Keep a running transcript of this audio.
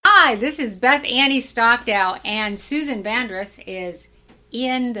Hi, this is Beth Annie Stockdale, and Susan Vandress is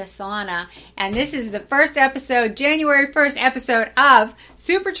in the sauna. And this is the first episode, January 1st episode of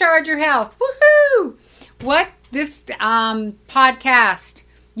Supercharge Your Health. Woohoo! What this podcast,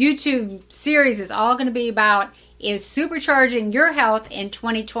 YouTube series is all going to be about is supercharging your health in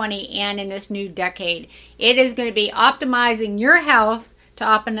 2020 and in this new decade. It is going to be optimizing your health to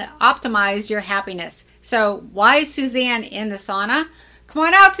optimize your happiness. So why is Suzanne in the sauna? Come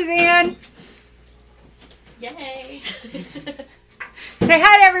on out, Suzanne. Yay. Say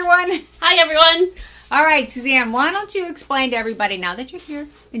hi to everyone. Hi, everyone. All right, Suzanne, why don't you explain to everybody now that you're here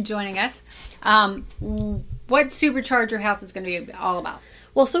and joining us what Supercharge Your Health is going to be all about?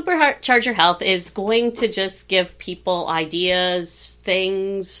 Well, Supercharge Your Health is going to just give people ideas,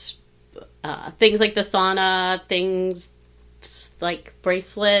 things like the sauna, things like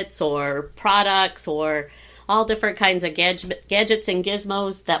bracelets or products or all different kinds of gadgets and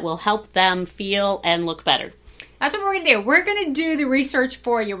gizmos that will help them feel and look better. That's what we're going to do. We're going to do the research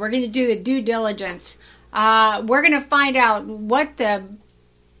for you. We're going to do the due diligence. We're going to find out what the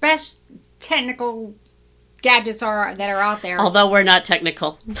best technical gadgets are that are out there. Although we're not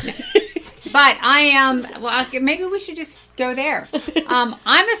technical. But I am, well, maybe we should just go there.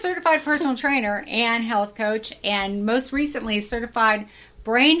 I'm a certified personal trainer and health coach, and most recently a certified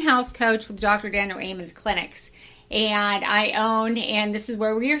brain health coach with Dr. Daniel Amen's clinics. And I own, and this is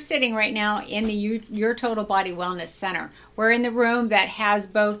where we are sitting right now, in the Your Total Body Wellness Center. We're in the room that has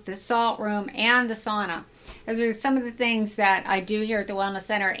both the salt room and the sauna. Those are some of the things that I do here at the Wellness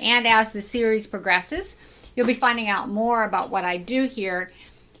Center. And as the series progresses, you'll be finding out more about what I do here.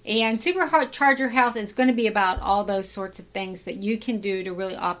 And Supercharge Your Health is going to be about all those sorts of things that you can do to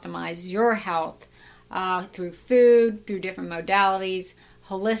really optimize your health through food, through different modalities,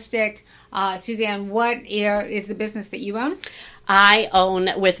 holistic. Suzanne, what is the business that you own? I own,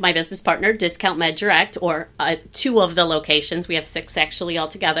 with my business partner, Discount Med Direct, or 2 of the locations. We have 6 actually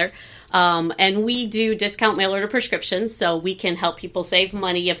altogether. And we do discount mail order prescriptions, so we can help people save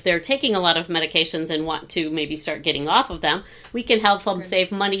money if they're taking a lot of medications and want to maybe start getting off of them. We can help them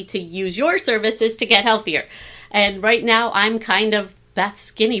save money to use your services to get healthier. And right now, I'm kind of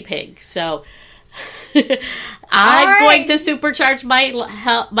Beth's guinea pig, so I'm going to supercharge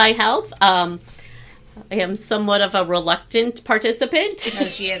my health. I am somewhat of a reluctant participant. No,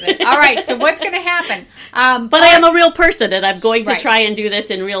 she isn't. All right, so what's going to happen? But I am a real person, and I'm going to try and do this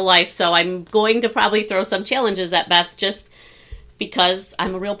in real life, so I'm going to probably throw some challenges at Beth just because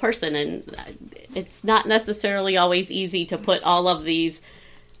I'm a real person, and it's not necessarily always easy to put all of these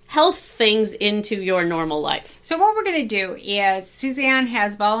health things into your normal life. So what we're going to do is Suzanne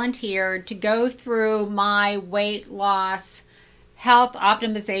has volunteered to go through my weight loss health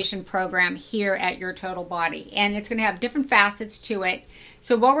optimization program here at Your Total Body. And it's going to have different facets to it.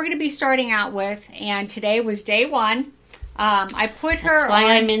 So what we're going to be starting out with, and today was day 1. I put her That's why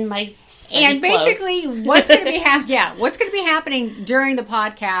on, I'm in my and basically clothes. what's going to be what's going to be happening during the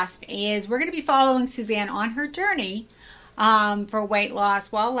podcast is we're going to be following Suzanne on her journey for weight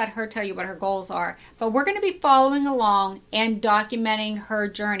loss. Well, I'll let her tell you what her goals are. But we're going to be following along and documenting her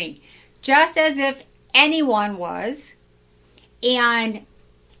journey, just as if anyone was. And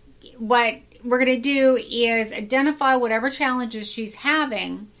what we're going to do is identify whatever challenges she's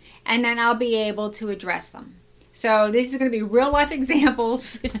having, and then I'll be able to address them. So this is going to be real life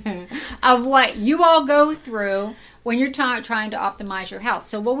examples of what you all go through when you're trying to optimize your health.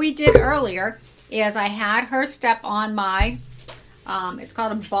 So what we did earlier is I had her step on my, it's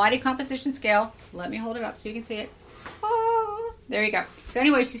called a body composition scale. Let me hold it up so you can see it. Oh, there you go. So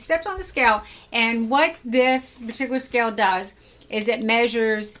anyway, she stepped on the scale, and what this particular scale does is it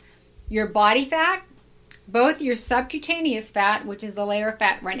measures your body fat, both your subcutaneous fat, which is the layer of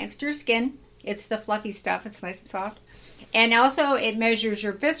fat right next to your skin. It's the fluffy stuff. It's nice and soft. And also it measures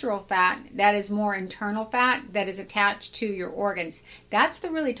your visceral fat. That is more internal fat that is attached to your organs. That's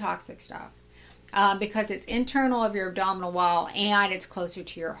the really toxic stuff. Because it's internal of your abdominal wall and it's closer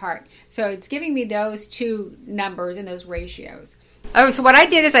to your heart. So it's giving me those 2 numbers and those ratios. Oh, so what I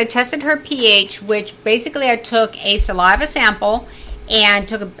did is I tested her pH, which basically I took a saliva sample and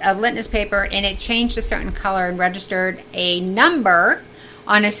took a litmus paper, and it changed a certain color and registered a number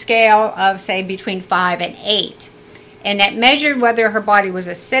on a scale of, say, between 5 and 8. And that measured whether her body was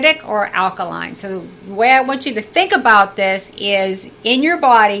acidic or alkaline. So the way I want you to think about this is in your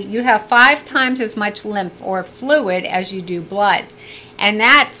body, you have 5 times as much lymph or fluid as you do blood. And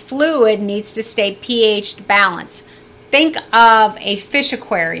that fluid needs to stay pH balanced. Think of a fish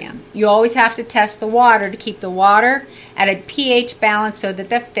aquarium. You always have to test the water to keep the water at a pH balance so that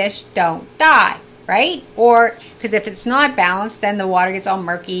the fish don't die. right? Or, because if it's not balanced, then the water gets all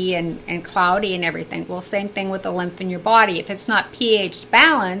murky and cloudy and everything. Well, same thing with the lymph in your body. If it's not pH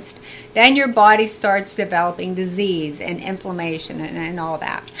balanced, then your body starts developing disease and inflammation and all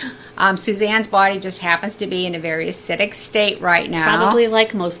that. Suzanne's body just happens to be in a very acidic state right now. Probably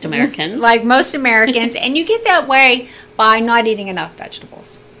like most Americans. Like most Americans. And you get that way by not eating enough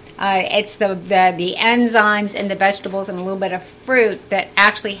vegetables. It's the enzymes in the vegetables and a little bit of fruit that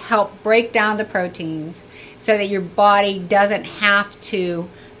actually help break down the proteins so that your body doesn't have to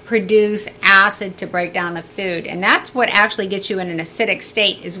produce acid to break down the food. And that's what actually gets you in an acidic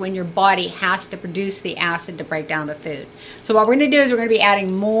state, is when your body has to produce the acid to break down the food. So what we're going to do is we're going to be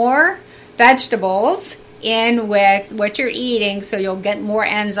adding more vegetables in with what you're eating, so you'll get more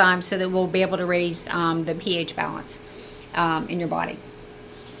enzymes so that we'll be able to raise the pH balance in your body.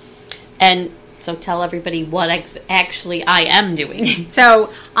 And so tell everybody what actually I am doing.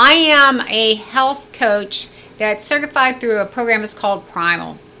 So I am a health coach that's certified through a program that's called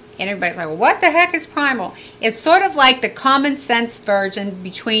Primal. And everybody's like, well, what the heck is Primal? It's sort of like the common sense version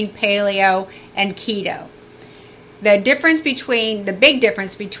between paleo and keto. The big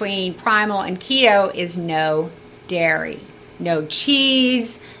difference between Primal and keto is no dairy, no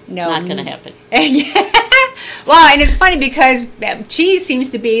cheese, no... Not going to happen. Well, and it's funny because cheese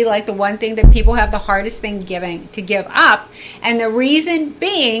seems to be like the one thing that people have the hardest thing to give up. And the reason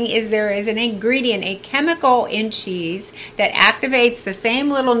being is there is an ingredient, a chemical in cheese that activates the same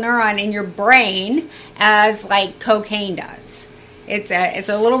little neuron in your brain as like cocaine does. It's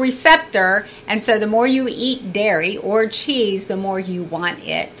a little receptor, and so the more you eat dairy or cheese, the more you want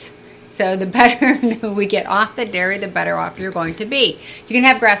it. So the better we get off the dairy, the better off you're going to be. You can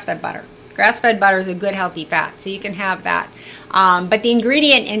have grass-fed butter. Grass-fed butter is a good, healthy fat, so you can have that. But the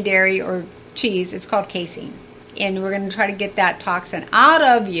ingredient in dairy or cheese, it's called casein. And we're going to try to get that toxin out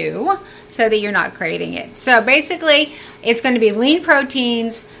of you so that you're not craving it. So basically, it's going to be lean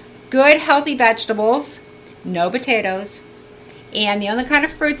proteins, good, healthy vegetables, no potatoes. And the only kind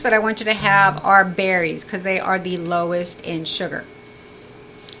of fruits that I want you to have are berries, because they are the lowest in sugar.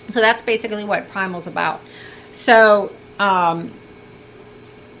 So that's basically what Primal's about. So I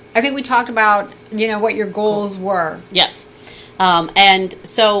think we talked about, what your goals were. Yes. And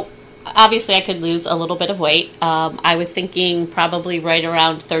so obviously I could lose a little bit of weight. I was thinking probably right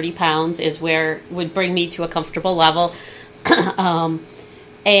around 30 pounds is where would bring me to a comfortable level.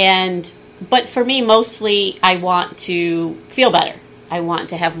 But for me, mostly I want to feel better. I want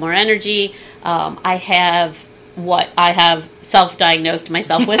to have more energy. I have what I have self-diagnosed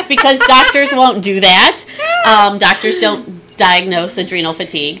myself with, because doctors won't do that. Doctors don't diagnose adrenal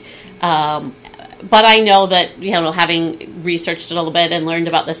fatigue. But I know that, having researched it a little bit and learned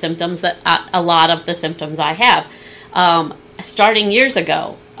about the symptoms, that a lot of the symptoms I have, starting years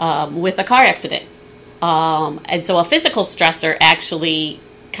ago with a car accident. And so a physical stressor actually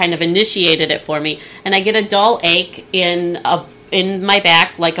kind of initiated it for me. And I get a dull ache in my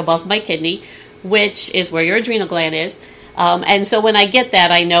back, like above my kidney, which is where your adrenal gland is. And so when I get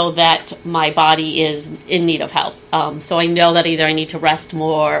that, I know that my body is in need of help. So I know that either I need to rest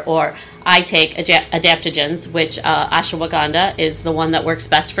more, or I take adaptogens, which ashwagandha is the one that works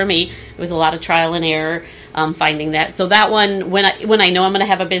best for me. It was a lot of trial and error finding that. So that one, when I know I'm going to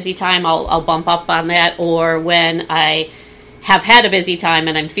have a busy time, I'll bump up on that. Or when I have had a busy time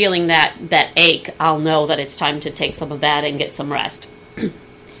and I'm feeling that ache, I'll know that it's time to take some of that and get some rest.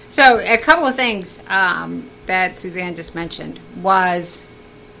 So a couple of things that Suzanne just mentioned was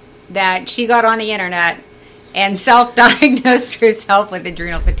that she got on the internet and self-diagnosed herself with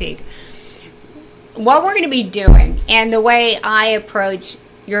adrenal fatigue. What we're going to be doing, and the way I approach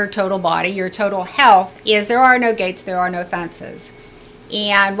your total body, your total health, is there are no gates, there are no fences.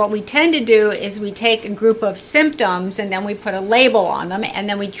 And what we tend to do is we take a group of symptoms and then we put a label on them, and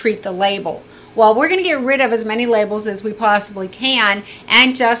then we treat the label. Well, we're going to get rid of as many labels as we possibly can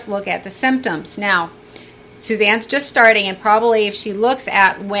and just look at the symptoms. Now, Suzanne's just starting, and probably if she looks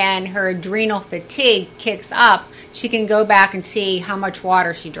at when her adrenal fatigue kicks up, she can go back and see how much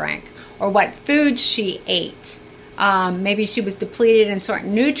water she drank or what foods she ate. Maybe she was depleted in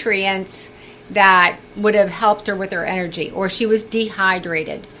certain nutrients that would have helped her with her energy, or she was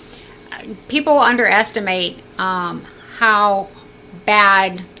dehydrated. People underestimate how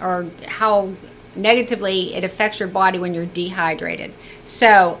bad or how negatively it affects your body when you're dehydrated.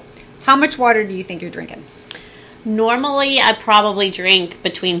 So, how much water do you think you're drinking? Normally, I probably drink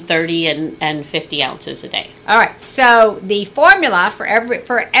between 30 and 50 ounces a day. All right. So, the formula for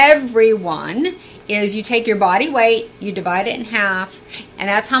everyone is you take your body weight, you divide it in half, and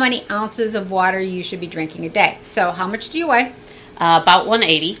that's how many ounces of water you should be drinking a day. So, how much do you weigh? About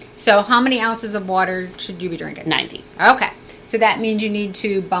 180. So how many ounces of water should you be drinking? 90. Okay. So that means you need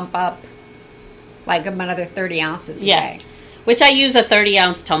to bump up like another 30 ounces a day. Which I use a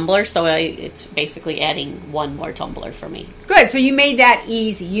 30-ounce tumbler, so it's basically adding one more tumbler for me. Good. So you made that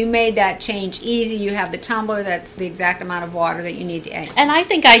easy. You made that change easy. You have the tumbler. That's the exact amount of water that you need to add. And I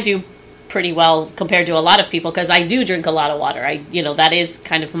think I do pretty well compared to a lot of people because I do drink a lot of water. That is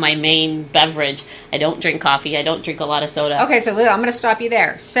kind of my main beverage. I don't drink coffee. I don't drink a lot of soda. Okay, so Lou, I'm going to stop you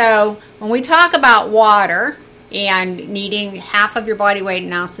there. So when we talk about water and needing half of your body weight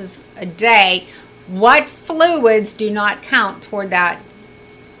in ounces a day, what fluids do not count toward that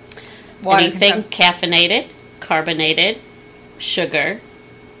water? Anything caffeinated, carbonated, sugar,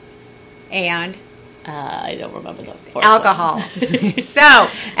 and I don't remember the fourth alcohol. So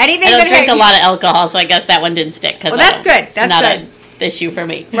anything. I don't drink a lot of alcohol, so I guess that one didn't stick. Well, that's good. That's not good. An issue for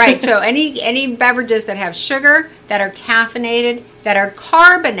me. Right. So any beverages that have sugar, that are caffeinated, that are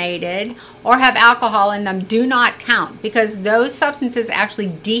carbonated, or have alcohol in them do not count because those substances actually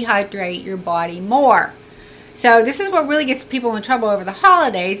dehydrate your body more. So this is what really gets people in trouble over the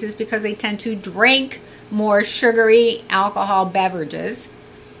holidays is because they tend to drink more sugary alcohol beverages,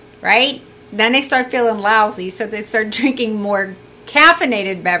 right? Then they start feeling lousy, so they start drinking more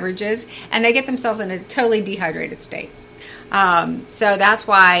caffeinated beverages, and they get themselves in a totally dehydrated state. So that's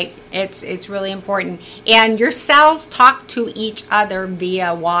why it's really important. And your cells talk to each other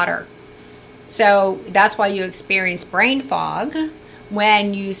via water. So that's why you experience brain fog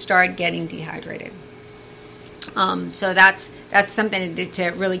when you start getting dehydrated. So that's something to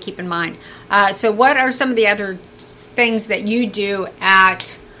really keep in mind. So what are some of the other things that you do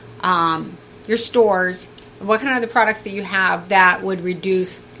at your stores? What kind of other products do you have that would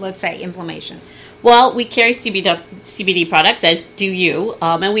reduce, let's say, inflammation? Well, we carry CBD products, as do you,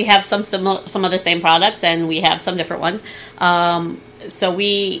 and we have some of the same products, and we have some different ones. So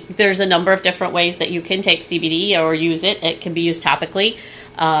there's a number of different ways that you can take CBD or use it. It can be used topically.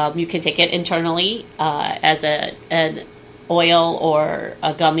 You can take it internally as an oil or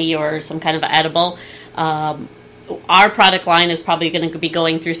a gummy or some kind of edible. Our product line is probably going to be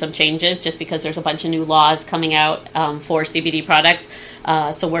going through some changes just because there's a bunch of new laws coming out for CBD products.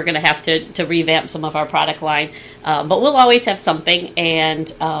 So we're going to have to revamp some of our product line. But we'll always have something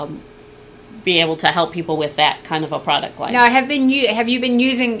and be able to help people with that kind of a product line. Now, have you been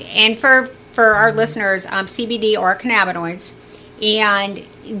using, and for our listeners, CBD or cannabinoids, and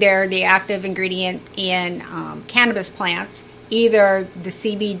they're the active ingredient in cannabis plants, either the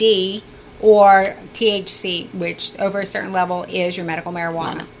CBD or THC, which over a certain level is your medical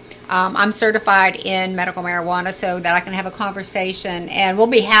marijuana. I'm certified in medical marijuana so that I can have a conversation, and we'll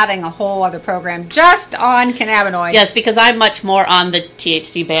be having a whole other program just on cannabinoids. Yes, because I'm much more on the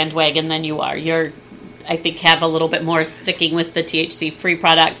THC bandwagon than you are. You're, I think, have a little bit more sticking with the THC-free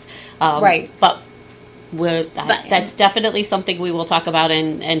products. Right. But that's definitely something we will talk about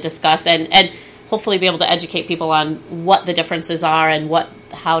and discuss, and hopefully be able to educate people on what the differences are and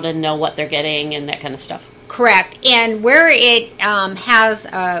how to know what they're getting and that kind of stuff. Correct. And where it has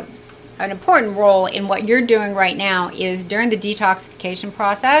an important role in what you're doing right now is during the detoxification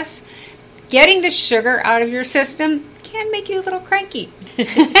process, getting the sugar out of your system can make you a little cranky.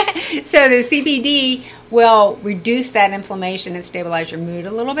 So the CBD will reduce that inflammation and stabilize your mood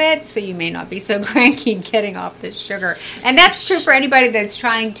a little bit, so you may not be so cranky getting off the sugar. And that's true for anybody that's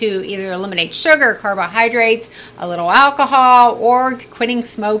trying to either eliminate sugar, carbohydrates, a little alcohol, or quitting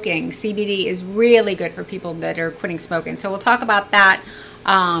smoking. CBD is really good for people that are quitting smoking. So we'll talk about that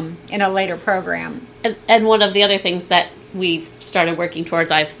in a later program. And one of the other things that we've started working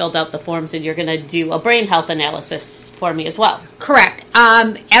towards, I've filled out the forms, and you're going to do a brain health analysis for me as well. Correct.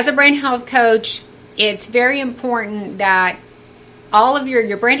 As a brain health coach, it's very important that all of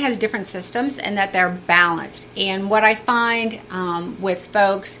your brain has different systems and that they're balanced. And what I find with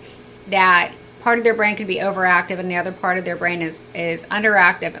folks, that part of their brain can be overactive and the other part of their brain is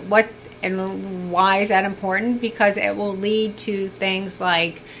underactive. And why is that important? Because it will lead to things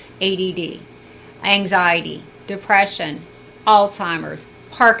like ADD, anxiety, depression, Alzheimer's,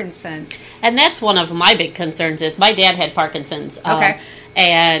 Parkinson's. And that's one of my big concerns is my dad had Parkinson's. Okay.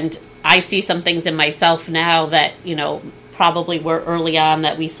 And I see some things in myself now that, probably were early on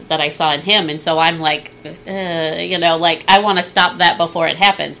that I saw in him. And so I'm like, I want to stop that before it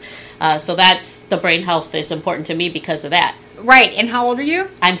happens. So that's the brain health is important to me because of that. Right. And how old are you?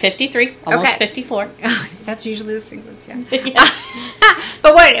 I'm 53, almost 54. That's usually the sequence, yeah. Yeah.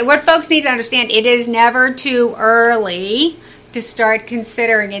 But what folks need to understand, it is never too early to start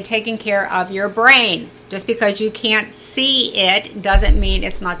considering and taking care of your brain. Just because you can't see it doesn't mean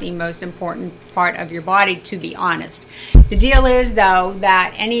it's not the most important part of your body, to be honest. The deal is, though,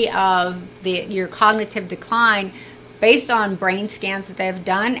 that any of your cognitive decline, based on brain scans that they've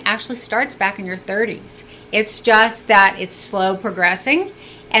done, actually starts back in your 30s. It's just that it's slow progressing,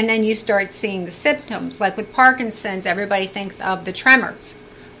 and then you start seeing the symptoms. Like with Parkinson's, everybody thinks of the tremors,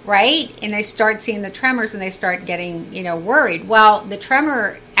 right? And they start seeing the tremors and they start getting, worried. Well, the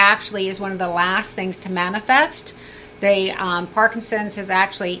tremor actually is one of the last things to manifest. The Parkinson's has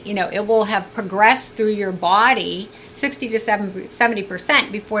actually, it will have progressed through your body 60 to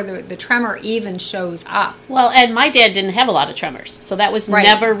 70% before the tremor even shows up. Well, and my dad didn't have a lot of tremors, so that was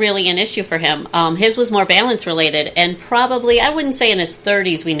never really an issue for him. His was more balance related, and probably, I wouldn't say in his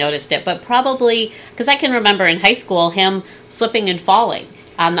 30s we noticed it, but probably, because I can remember in high school him slipping and falling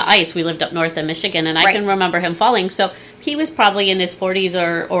on the ice. We lived up north in Michigan, and I can remember him falling, so he was probably in his 40s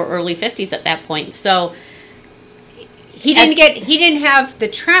or early 50s at that point. So he didn't have the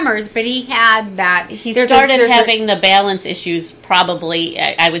tremors, but he had that. He started having the balance issues probably,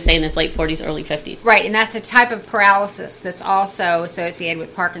 I would say, in his late 40s, early 50s. Right, and that's a type of paralysis that's also associated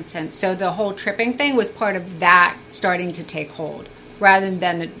with Parkinson's. So the whole tripping thing was part of that starting to take hold, rather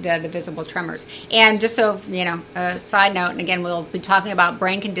than the visible tremors. And just so, a side note, and again, we'll be talking about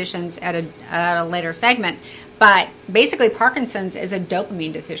brain conditions at a later segment, but basically Parkinson's is a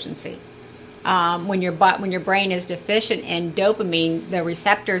dopamine deficiency. When your brain is deficient in dopamine, the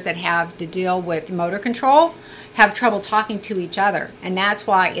receptors that have to deal with motor control have trouble talking to each other, and that's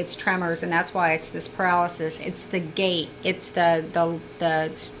why it's tremors, and that's why it's this paralysis. It's the gait, it's the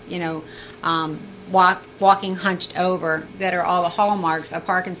walking hunched over that are all the hallmarks of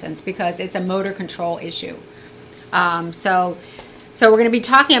Parkinson's, because it's a motor control issue. So we're going to be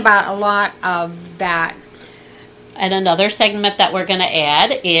talking about a lot of that. And another segment that we're going to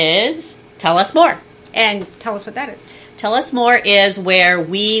add is Tell Us More. And tell us what that is. Tell Us More is where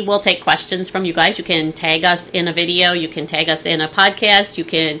we will take questions from you guys. You can tag us in a video. You can tag us in a podcast. You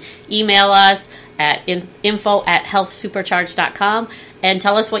can email us at info@healthsupercharge.com and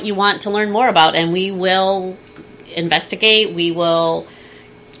tell us what you want to learn more about. And we will investigate. We will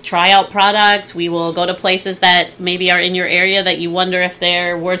try out products. We will go to places that maybe are in your area that you wonder if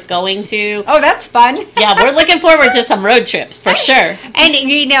they're worth going to. Oh, that's fun. Yeah, we're looking forward to some road trips for sure. And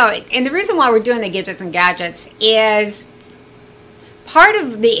and the reason why we're doing the Gidgets and Gadgets is part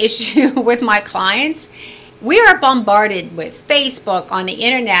of the issue with my clients. We are bombarded with Facebook, on the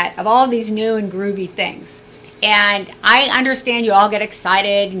internet, of all these new and groovy things. And I understand you all get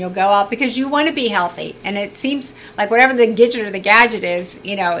excited and you'll go out because you want to be healthy. And it seems like whatever the Gidget or the Gadget is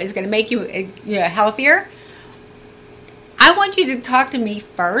going to make you healthier. I want you to talk to me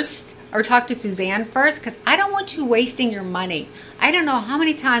first, or talk to Suzanne first, because I don't want you wasting your money. I don't know how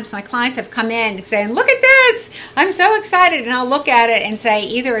many times my clients have come in saying, look at this, I'm so excited. And I'll look at it and say,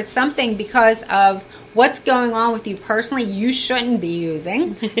 either it's something because of what's going on with you personally you shouldn't be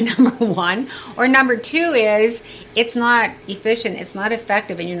using, number one. Or number two is it's not efficient, it's not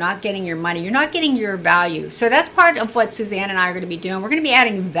effective, and you're not getting your money. You're not getting your value. So that's part of what Suzanne and I are going to be doing. We're going to be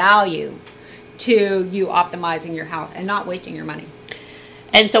adding value to you optimizing your health and not wasting your money.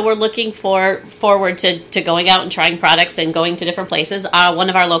 And so we're looking forward to going out and trying products and going to different places. One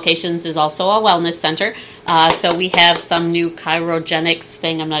of our locations is also a wellness center. So we have some new chirogenics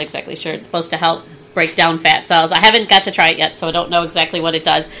thing. I'm not exactly sure. It's supposed to help break down fat cells. I haven't got to try it yet, so I don't know exactly what it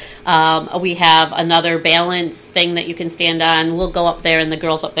does. We have another balance thing that you can stand on. We'll go up there, and the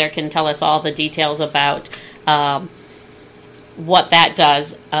girls up there can tell us all the details about what that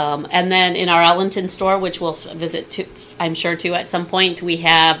does. And then in our Ellington store, which we'll visit, I'm sure, too, at some point, we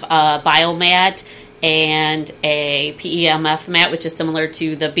have a biomat and a PEMF mat, which is similar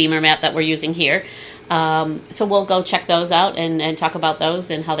to the Beamer mat that we're using here. So we'll go check those out and talk about those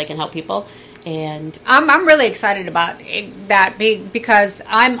and how they can help people. And I'm really excited about that because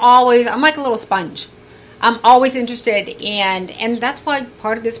I'm like a little sponge. I'm always interested in, and that's why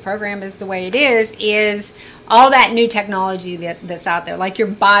part of this program is the way it is all that new technology that's out there, like your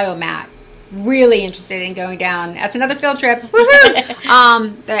biomat. Really interested in going down. That's another field trip.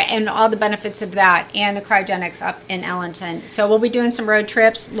 Woohoo! And all the benefits of that, and the cryogenics up in Ellington. So we'll be doing some road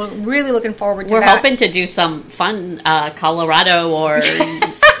trips. Really looking forward to that. We're hoping to do some fun Colorado or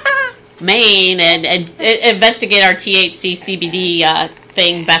Maine and investigate our THC CBD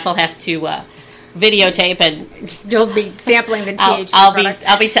thing. Beth will have to videotape, and you'll be sampling the THC products.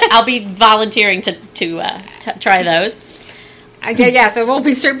 I'll be volunteering to try those. Okay, yeah, so we'll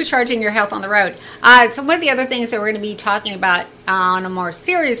be supercharging your health on the road. So one of the other things that we're going to be talking about on a more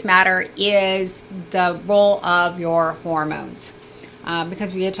serious matter is the role of your hormones.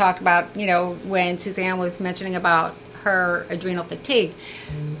 Because we had talked about, when Suzanne was mentioning about her adrenal fatigue,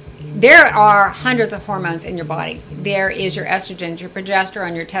 there are hundreds of hormones in your body. There is your estrogens, your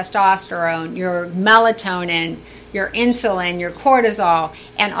progesterone, your testosterone, your melatonin, your insulin, your cortisol,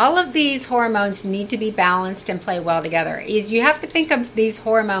 and all of these hormones need to be balanced and play well together. You have to think of these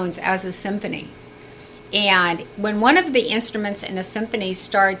hormones as a symphony. And when one of the instruments in a symphony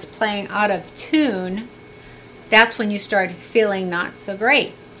starts playing out of tune, that's when you start feeling not so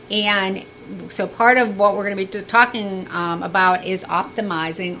great. And so part of what we're going to be talking about is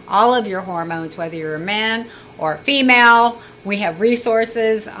optimizing all of your hormones, whether you're a man or a female. We have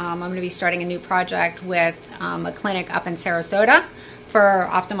resources. I'm going to be starting a new project with a clinic up in Sarasota for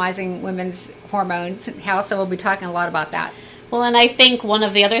optimizing women's hormones health, so we'll be talking a lot about that. Well, and I think one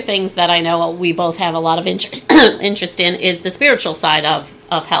of the other things that I know we both have a lot of interest in is the spiritual side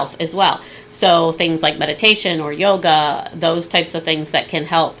of health as well. So things like meditation or yoga, those types of things that can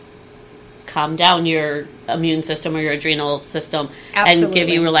help calm down your immune system or your adrenal system. Absolutely. And give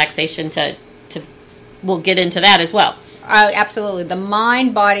you relaxation to we'll get into that as well. Absolutely. The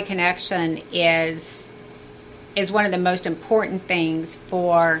mind-body connection is one of the most important things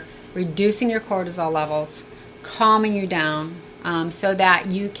for reducing your cortisol levels, calming you down, so that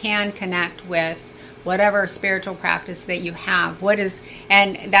you can connect with whatever spiritual practice that you have.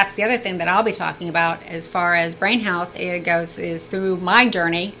 And that's the other thing that I'll be talking about as far as brain health goes, is through my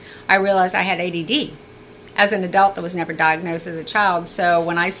journey, I realized I had ADD as an adult that was never diagnosed as a child. So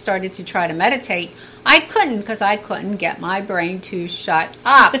when I started to try to meditate, I couldn't, because I couldn't get my brain to shut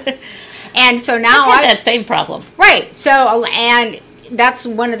up. And so now I had that same problem. Right. So, and that's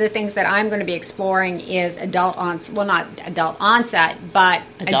one of the things that I'm going to be exploring is adult onset, well, not adult onset, but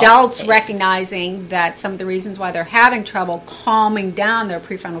adults recognizing that some of the reasons why they're having trouble calming down their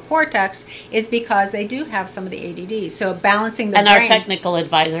prefrontal cortex is because they do have some of the ADD. So balancing the brain. And our technical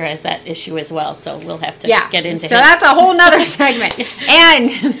advisor has that issue as well, so we'll have to get into so him. That's a whole nother segment.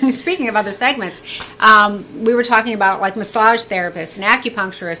 And speaking of other segments, we were talking about like massage therapists and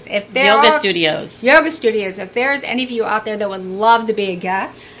acupuncturists. If there yoga studios. If there's any of you out there that would love to be a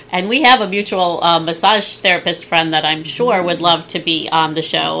guest. And we have a mutual massage therapist friend that I'm sure would love to be on the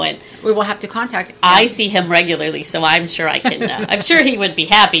show, and we will have to contact him. I see him regularly, so I'm sure I can. I'm sure he would be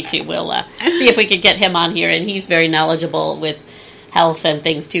happy to. We'll see if we could get him on here, and he's very knowledgeable with health and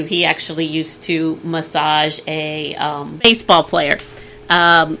things too. He actually used to massage a baseball player,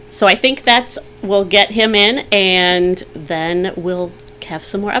 so I think we'll get him in, and then we'll have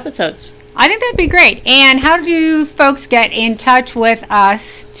some more episodes. I think that'd be great. And how do folks get in touch with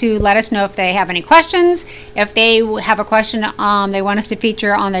us to let us know if they have any questions? If they have a question they want us to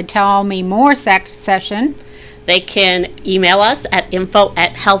feature on the Tell Me More session. They can email us at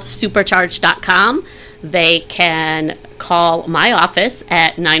info@healthsupercharge.com. They can call my office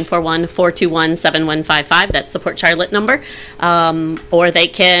at 941-421-7155. That's the Port Charlotte number. Or they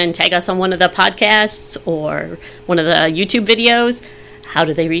can tag us on one of the podcasts or one of the YouTube videos. How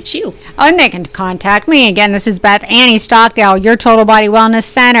do they reach you? And they can contact me. Again, this is Beth Annie Stockdale, your Total Body Wellness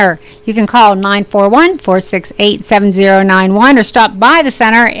Center. You can call 941-468-7091 or stop by the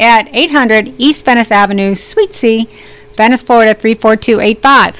center at 800 East Venice Avenue, Suite C, Venice, Florida 34285.